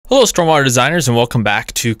Hello Stormwater designers, and welcome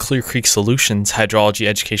back to Clear Creek Solutions hydrology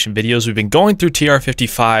education videos. We've been going through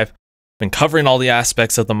TR-55, been covering all the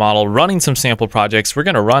aspects of the model, running some sample projects. We're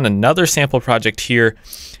going to run another sample project here,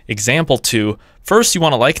 example 2. First, you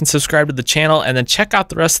want to like and subscribe to the channel, and then check out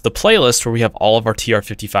the rest of the playlist where we have all of our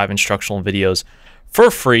TR-55 instructional videos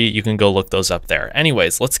for free. You can go look those up there.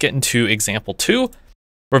 Anyways, let's get into example 2.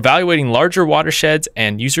 We're evaluating larger watersheds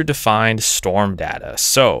and user-defined storm data.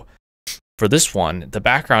 So for this one, the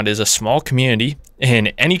background is a small community in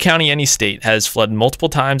any county, any state has flooded multiple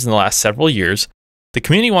times in the last several years. The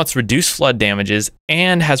community wants to reduce flood damages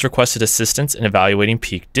and has requested assistance in evaluating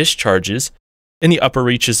peak discharges in the upper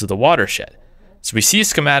reaches of the watershed. So we see a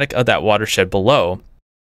schematic of that watershed below.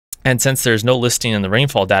 And since there's no listing in the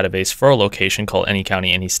rainfall database for a location called any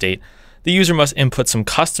county, any state, the user must input some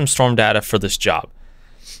custom storm data for this job.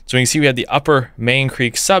 So we can see we have the upper Main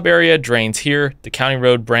Creek sub area drains here, the County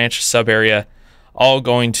Road branch sub area, all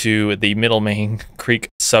going to the middle Main Creek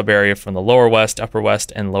sub area from the lower west, upper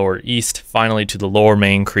west, and lower east, finally to the lower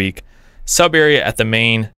Main Creek sub area at the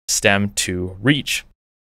main stem to reach.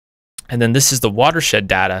 And then this is the watershed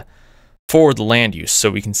data for the land use.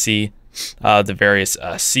 So we can see the various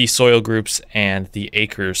sea soil groups and the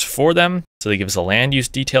acres for them. So they give us a land use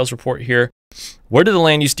details report here. Where do the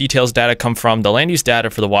land use details data come from? The land use data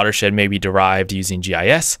for the watershed may be derived using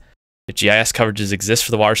GIS. If GIS coverages exist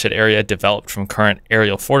for the watershed area, developed from current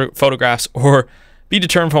aerial photographs, or be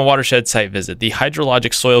determined from a watershed site visit. The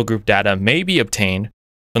hydrologic soil group data may be obtained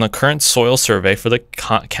from the current soil survey for the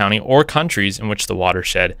county or countries in which the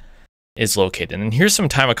watershed is located. And here's some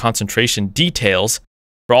time of concentration details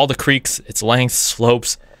for all the creeks, its length,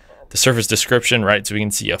 slopes, the surface description, right? So we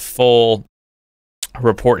can see a full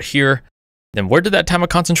report here. Then where did that time of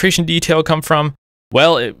concentration detail come from?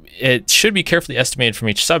 Well, it should be carefully estimated from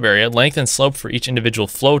each sub-area. Length and slope for each individual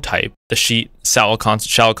flow type, the sheet, shallow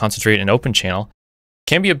concentrate, and open channel,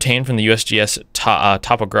 can be obtained from the USGS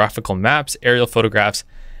topographical maps, aerial photographs,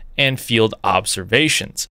 and field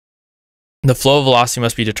observations. The flow velocity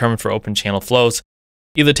must be determined for open channel flows.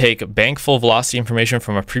 Either take bank flow velocity information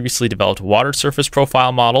from a previously developed water surface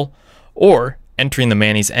profile model, or entering the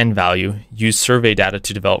Manny's N value, use survey data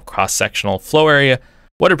to develop cross-sectional flow area,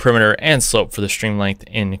 water perimeter, and slope for the stream length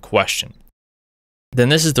in question. Then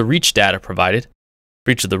this is the reach data provided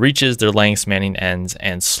for each of the reaches, their lengths, Manning ends,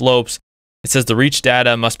 and slopes. It says the reach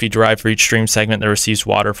data must be derived for each stream segment that receives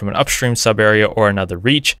water from an upstream sub-area or another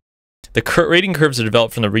reach. The rating curves are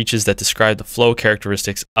developed from the reaches that describe the flow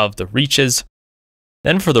characteristics of the reaches.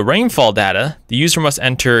 Then for the rainfall data, the user must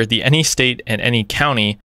enter the any state and any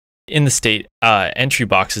county in the state entry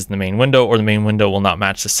boxes in the main window, or the main window will not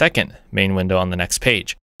match the second main window on the next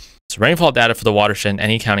page. So rainfall data for the watershed in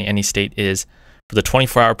any county, any state is for the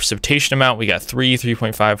 24-hour precipitation amount. We got 3,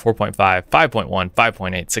 3.5, 4.5, 5.1,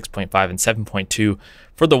 5.8, 6.5, and 7.2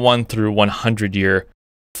 for the 1 through 100 year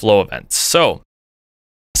flow events. So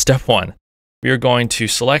step 1, we are going to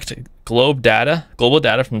select global data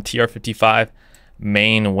from TR-55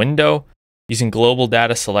 main window. Using global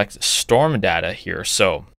data, select storm data here.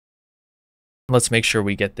 So let's make sure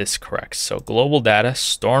we get this correct. So global data,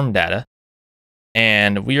 storm data,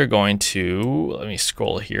 and we are going to, let me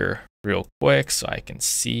scroll here real quick so I can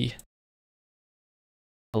see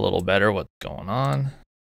a little better what's going on.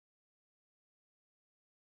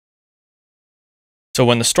 So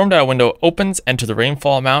when the storm data window opens, enter the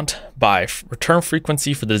rainfall amount by return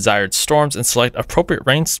frequency for the desired storms and select appropriate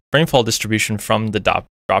rainfall distribution from the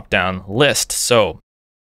drop-down list. So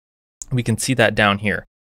we can see that down here.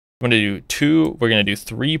 We're going to do 2, we're going to do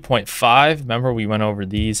 3.5. Remember, we went over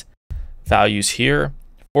these values here.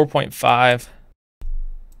 4.5,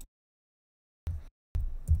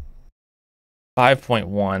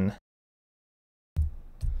 5.1.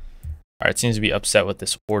 All right, it seems to be upset with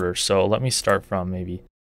this order. So let me start from maybe,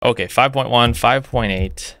 okay, 5.1,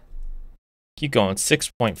 5.8, keep going,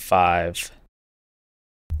 6.5,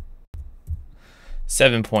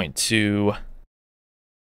 7.2,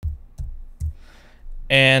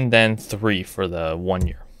 and then 3 for the 1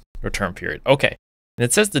 year return period. Okay, and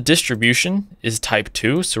it says the distribution is type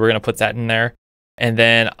 2, so we're going to put that in there. And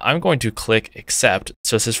then I'm going to click accept.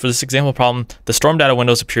 So it says for this example problem, the storm data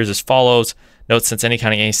windows appears as follows. Note, since any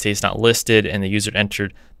county, any state is not listed and the user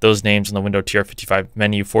entered those names in the window TR-55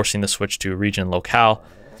 menu, forcing the switch to region and locale,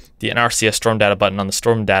 the NRCS storm data button on the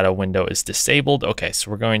storm data window is disabled. Okay,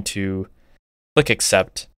 so we're going to click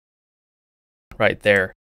accept right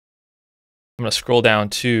there. I'm going to scroll down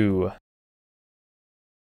to,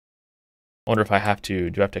 I wonder if I have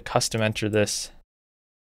to, do I have to custom enter this?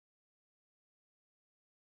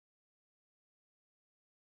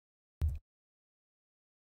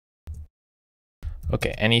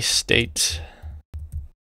 Okay, any state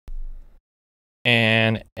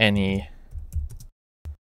and any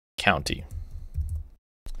county.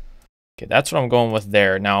 Okay, that's what I'm going with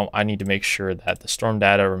there. Now I need to make sure that the storm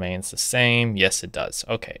data remains the same. Yes, it does.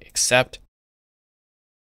 Okay, except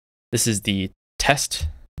this is the test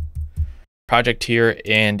project here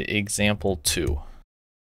and example 2.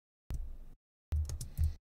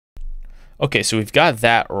 Okay, so we've got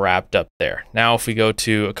that wrapped up there. Now if we go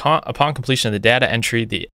to upon completion of the data entry,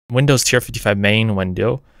 the Windows TR-55 main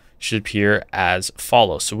window should appear as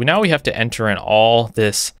follows. So now we have to enter in all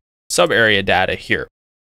this sub area data here.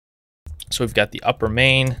 So we've got the upper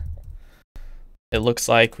main. It looks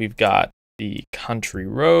like we've got the country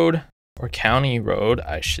road, or county road,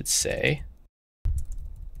 I should say.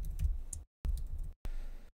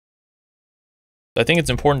 I think it's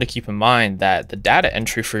important to keep in mind that the data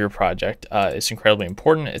entry for your project is incredibly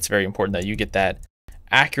important. It's very important that you get that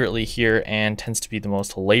accurately here, and tends to be the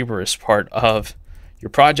most laborious part of your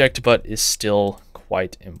project, but is still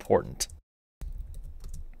quite important.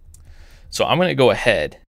 So I'm going to go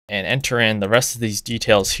ahead and enter in the rest of these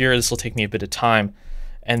details here. This will take me a bit of time,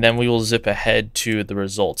 and then we will zip ahead to the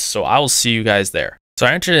results. So I will see you guys there. So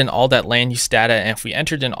I entered in all that land use data, and if we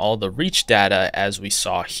entered in all the reach data as we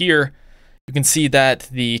saw here, you can see that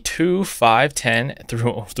the 2, 5, 10 through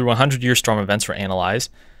 100-year storm events were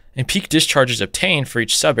analyzed, and peak discharges obtained for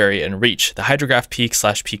each subarea and reach. The hydrograph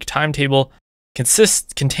peak/peak timetable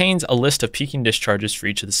contains a list of peaking discharges for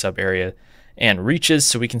each of the subarea and reaches,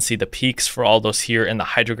 so we can see the peaks for all those here in the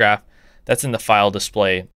hydrograph. That's in the file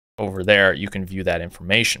display over there. You can view that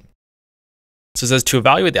information. So it says to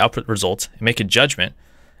evaluate the output results and make a judgment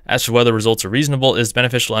as to whether results are reasonable, it is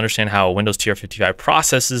beneficial to understand how Windows TR-55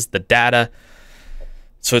 processes the data.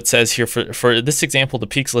 So it says here, for this example, the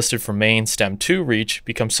peaks listed for main stem 2 reach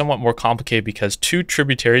become somewhat more complicated because 2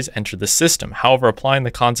 tributaries enter the system. However, applying the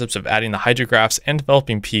concepts of adding the hydrographs and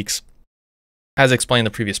developing peaks, as explained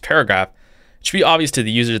in the previous paragraph, it should be obvious to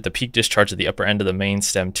the user that the peak discharge at the upper end of the main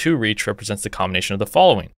stem 2 reach represents the combination of the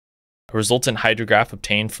following: a resultant hydrograph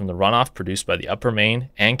obtained from the runoff produced by the upper main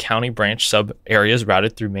and county branch sub areas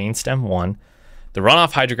routed through main stem 1, the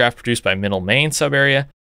runoff hydrograph produced by middle main sub area,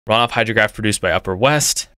 runoff hydrograph produced by upper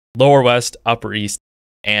west, upper east,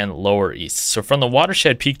 and lower east. So from the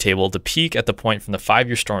watershed peak table, the peak at the point from the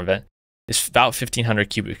 5-year storm event is about 1,500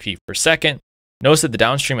 cubic feet per second. Notice at the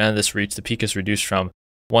downstream end of this reach, the peak is reduced from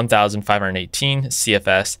 1,518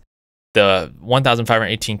 CFS. The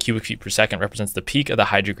 1,518 cubic feet per second represents the peak of the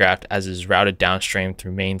hydrograph as it is routed downstream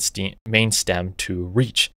through main stem to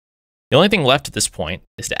reach. The only thing left at this point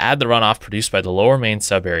is to add the runoff produced by the lower main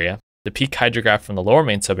subarea. The peak hydrograph from the lower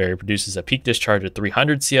main subarea produces a peak discharge of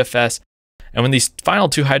 300 CFS, and when these final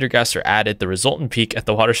 2 hydrographs are added, the resultant peak at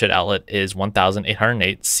the watershed outlet is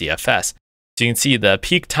 1,808 CFS. So you can see the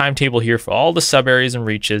peak timetable here for all the subareas and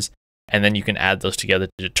reaches, and then you can add those together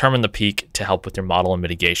to determine the peak to help with your model and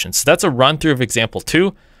mitigation. So that's a run through of example 2.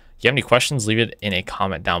 If you have any questions, leave it in a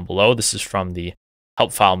comment down below. This is from the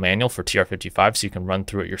help file manual for TR-55, so you can run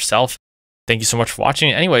through it yourself. Thank you so much for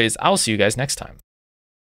watching. Anyways, I'll see you guys next time.